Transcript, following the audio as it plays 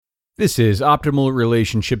This is Optimal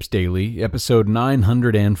Relationships Daily, episode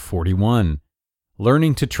 941.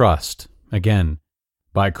 Learning to Trust, again,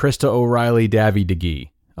 by Krista O'Reilly Davi-Digui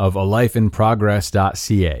of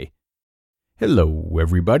alifeinprogress.ca. Hello,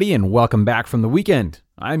 everybody, and welcome back from the weekend.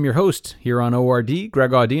 I'm your host here on ORD, Greg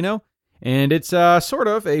Audino, and it's sort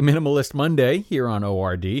of a Minimalist Monday here on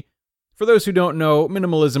ORD. For those who don't know,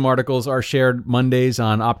 minimalism articles are shared Mondays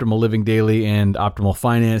on Optimal Living Daily and Optimal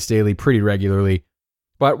Finance Daily pretty regularly.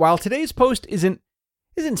 But while today's post isn't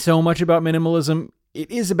so much about minimalism,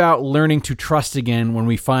 it is about learning to trust again when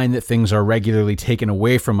we find that things are regularly taken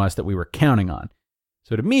away from us that we were counting on.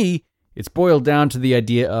 So to me, it's boiled down to the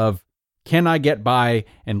idea of, can I get by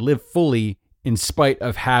and live fully in spite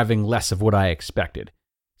of having less of what I expected?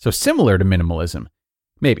 So similar to minimalism.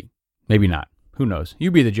 Maybe not. Who knows?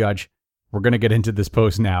 You be the judge. We're going to get into this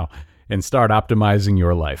post now and start optimizing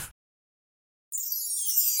your life.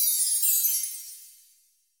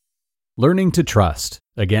 Learning to Trust,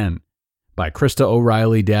 again, by Krista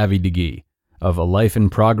O'Reilly Davi-Digui of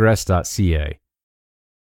alifeinprogress.ca.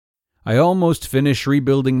 I almost finish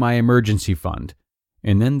rebuilding my emergency fund,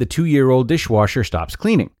 and then the 2-year-old dishwasher stops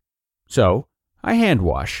cleaning. So, I hand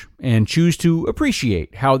wash and choose to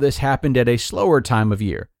appreciate how this happened at a slower time of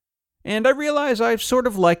year. And I realize I've sort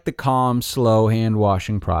of liked the calm, slow hand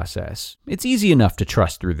washing process. It's easy enough to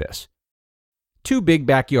trust through this. 2 big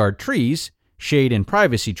backyard trees, shade and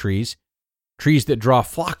privacy trees that draw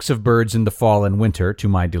flocks of birds in the fall and winter to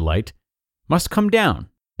my delight, must come down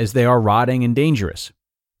as they are rotting and dangerous.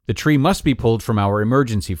 The tree must be pulled from our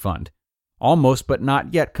emergency fund, almost but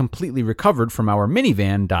not yet completely recovered from our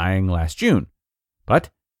minivan dying last June.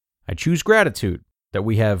 But I choose gratitude that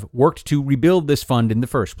we have worked to rebuild this fund in the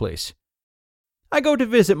first place. I go to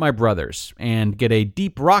visit my brothers and get a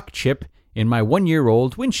deep rock chip in my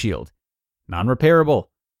 1-year-old windshield. Non-repairable.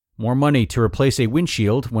 More money to replace a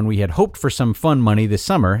windshield when we had hoped for some fun money this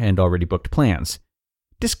summer and already booked plans.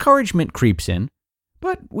 Discouragement creeps in,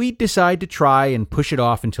 but we decide to try and push it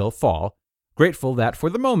off until fall, grateful that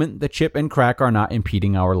for the moment the chip and crack are not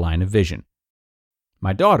impeding our line of vision.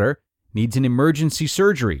 My daughter needs an emergency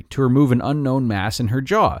surgery to remove an unknown mass in her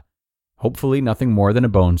jaw, hopefully nothing more than a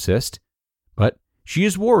bone cyst, but she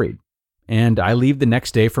is worried, and I leave the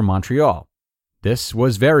next day for Montreal. This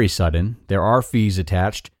was very sudden, there are fees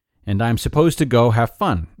attached, and I'm supposed to go have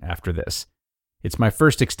fun after this. It's my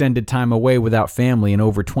first extended time away without family in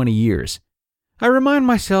over 20 years. I remind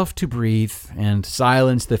myself to breathe and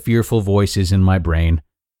silence the fearful voices in my brain.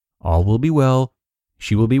 All will be well.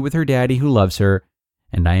 She will be with her daddy who loves her,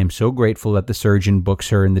 and I am so grateful that the surgeon books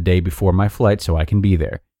her in the day before my flight so I can be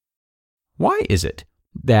there. Why is it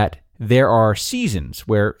that there are seasons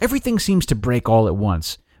where everything seems to break all at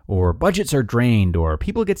once, or budgets are drained, or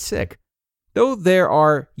people get sick? Though there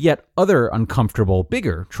are yet other uncomfortable,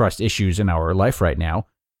 bigger trust issues in our life right now,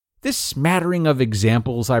 this smattering of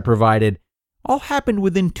examples I provided all happened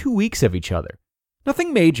within 2 weeks of each other.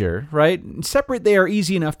 Nothing major, right? Separate, they are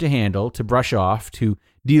easy enough to handle, to brush off, to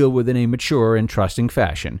deal with in a mature and trusting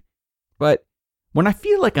fashion. But when I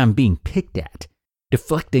feel like I'm being picked at,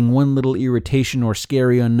 deflecting one little irritation or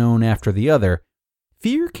scary unknown after the other,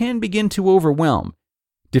 fear can begin to overwhelm.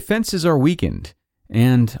 Defenses are weakened,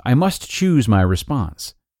 and I must choose my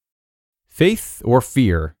response. Faith or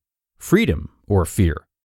fear, freedom or fear.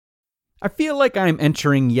 I feel like I'm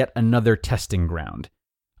entering yet another testing ground.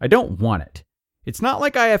 I don't want it. It's not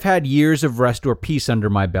like I have had years of rest or peace under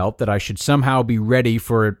my belt that I should somehow be ready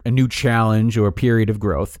for a new challenge or a period of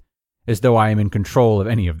growth, as though I am in control of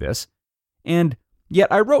any of this. And yet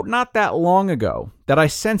I wrote not that long ago that I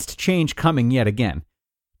sensed change coming yet again.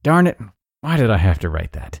 Darn it, why did I have to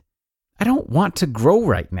write that? I don't want to grow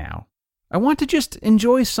right now. I want to just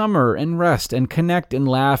enjoy summer and rest and connect and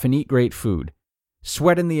laugh and eat great food.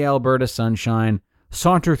 Sweat in the Alberta sunshine,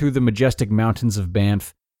 saunter through the majestic mountains of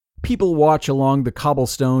Banff, people watch along the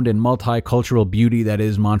cobblestoned and multicultural beauty that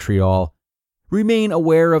is Montreal, remain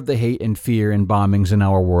aware of the hate and fear and bombings in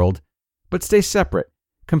our world, but stay separate,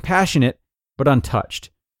 compassionate, but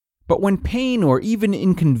untouched. But when pain or even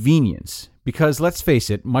inconvenience, because let's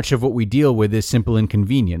face it, much of what we deal with is simple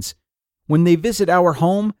inconvenience, when they visit our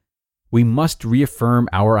home, we must reaffirm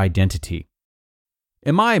our identity.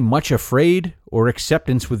 Am I much afraid or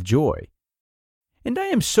acceptance with joy? And I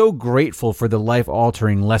am so grateful for the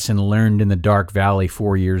life-altering lesson learned in the dark valley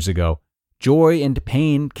 4 years ago. Joy and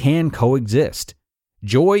pain can coexist.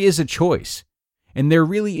 Joy is a choice, and there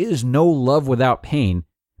really is no love without pain,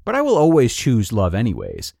 but I will always choose love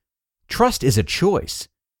anyways. Trust is a choice.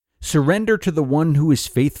 Surrender to the one who is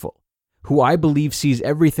faithful, who I believe sees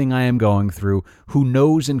everything I am going through, who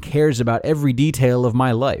knows and cares about every detail of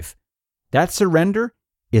my life. That surrender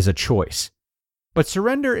is a choice. But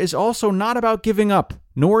surrender is also not about giving up,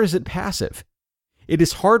 nor is it passive. It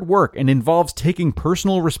is hard work and involves taking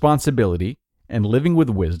personal responsibility and living with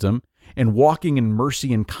wisdom and walking in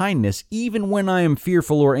mercy and kindness even when I am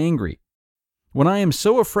fearful or angry, when I am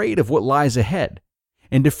so afraid of what lies ahead,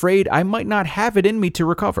 and afraid I might not have it in me to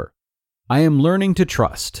recover. I am learning to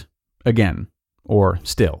trust, again, or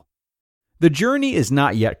still. The journey is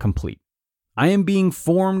not yet complete. I am being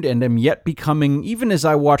formed and am yet becoming even as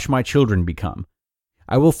I watch my children become.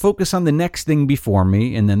 I will focus on the next thing before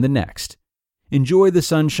me and then the next. Enjoy the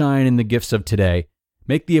sunshine and the gifts of today.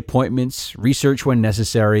 Make the appointments, research when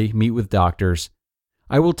necessary, meet with doctors.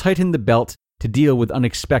 I will tighten the belt to deal with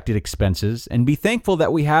unexpected expenses and be thankful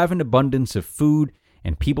that we have an abundance of food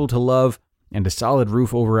and people to love and a solid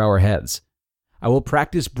roof over our heads. I will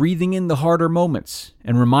practice breathing in the harder moments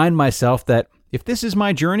and remind myself that if this is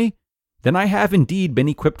my journey, then I have indeed been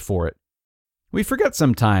equipped for it. We forget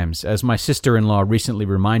sometimes, as my sister-in-law recently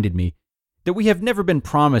reminded me, that we have never been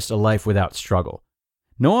promised a life without struggle.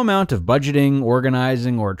 No amount of budgeting,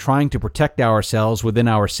 organizing, or trying to protect ourselves within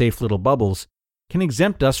our safe little bubbles can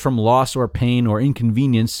exempt us from loss or pain or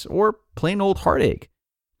inconvenience or plain old heartache.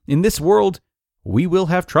 In this world, we will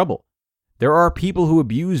have trouble. There are people who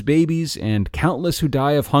abuse babies and countless who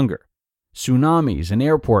die of hunger, tsunamis and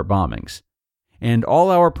airport bombings. And all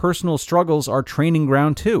our personal struggles are training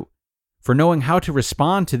ground too, for knowing how to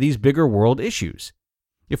respond to these bigger world issues.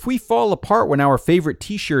 If we fall apart when our favorite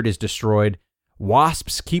t-shirt is destroyed,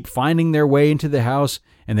 wasps keep finding their way into the house,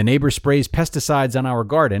 and the neighbor sprays pesticides on our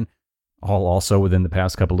garden, all also within the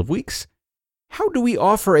past couple of weeks, how do we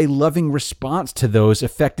offer a loving response to those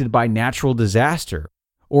affected by natural disaster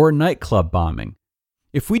or a nightclub bombing?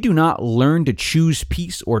 If we do not learn to choose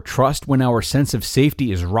peace or trust when our sense of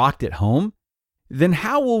safety is rocked at home, then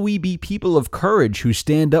how will we be people of courage who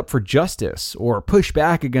stand up for justice or push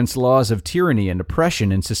back against laws of tyranny and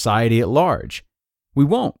oppression in society at large? We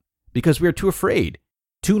won't, because we are too afraid,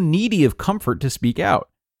 too needy of comfort to speak out.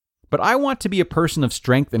 But I want to be a person of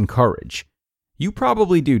strength and courage. You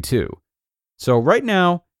probably do too. So right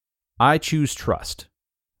now, I choose trust.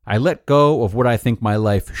 I let go of what I think my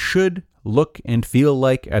life should look and feel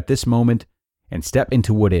like at this moment and step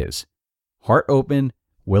into what is. Heart open,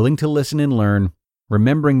 willing to listen and learn,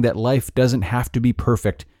 remembering that life doesn't have to be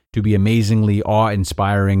perfect to be amazingly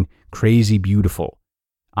awe-inspiring, crazy beautiful.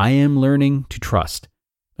 I am learning to trust.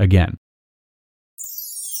 Again.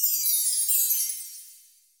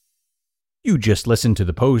 You just listened to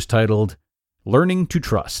the post titled, Learning to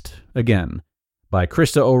Trust, Again, by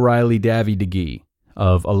Krista O'Reilly Davi-Digui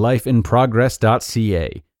of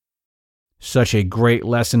alifeinprogress.ca. Such a great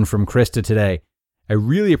lesson from Krista today. I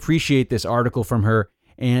really appreciate this article from her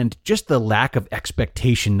and just the lack of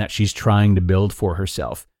expectation that she's trying to build for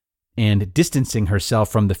herself and distancing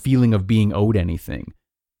herself from the feeling of being owed anything.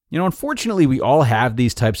 Unfortunately, we all have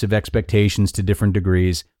these types of expectations to different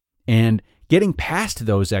degrees, and getting past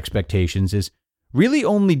those expectations is really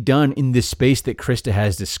only done in this space that Krista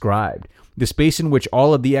has described, the space in which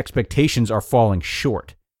all of the expectations are falling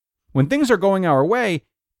short. When things are going our way,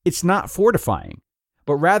 it's not fortifying,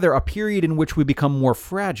 but rather a period in which we become more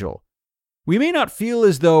fragile. We may not feel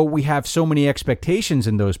as though we have so many expectations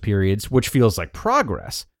in those periods, which feels like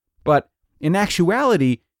progress, but in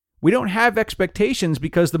actuality, we don't have expectations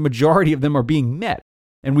because the majority of them are being met,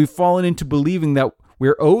 and we've fallen into believing that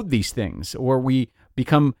we're owed these things, or we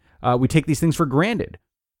take these things for granted.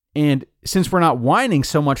 And since we're not whining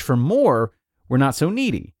so much for more, we're not so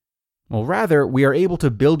needy. Well, rather, we are able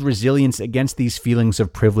to build resilience against these feelings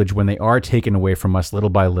of privilege when they are taken away from us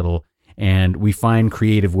little by little, and we find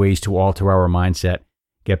creative ways to alter our mindset,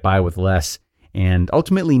 get by with less, and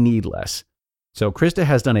ultimately need less. So Krista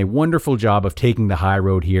has done a wonderful job of taking the high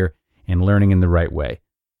road here and learning in the right way.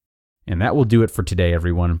 And that will do it for today,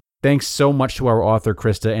 everyone. Thanks so much to our author,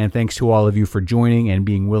 Krista, and thanks to all of you for joining and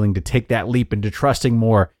being willing to take that leap into trusting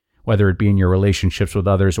more, whether it be in your relationships with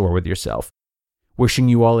others or with yourself. Wishing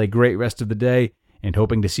you all a great rest of the day, and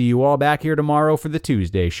hoping to see you all back here tomorrow for the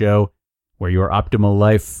Tuesday show, where your optimal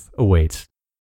life awaits.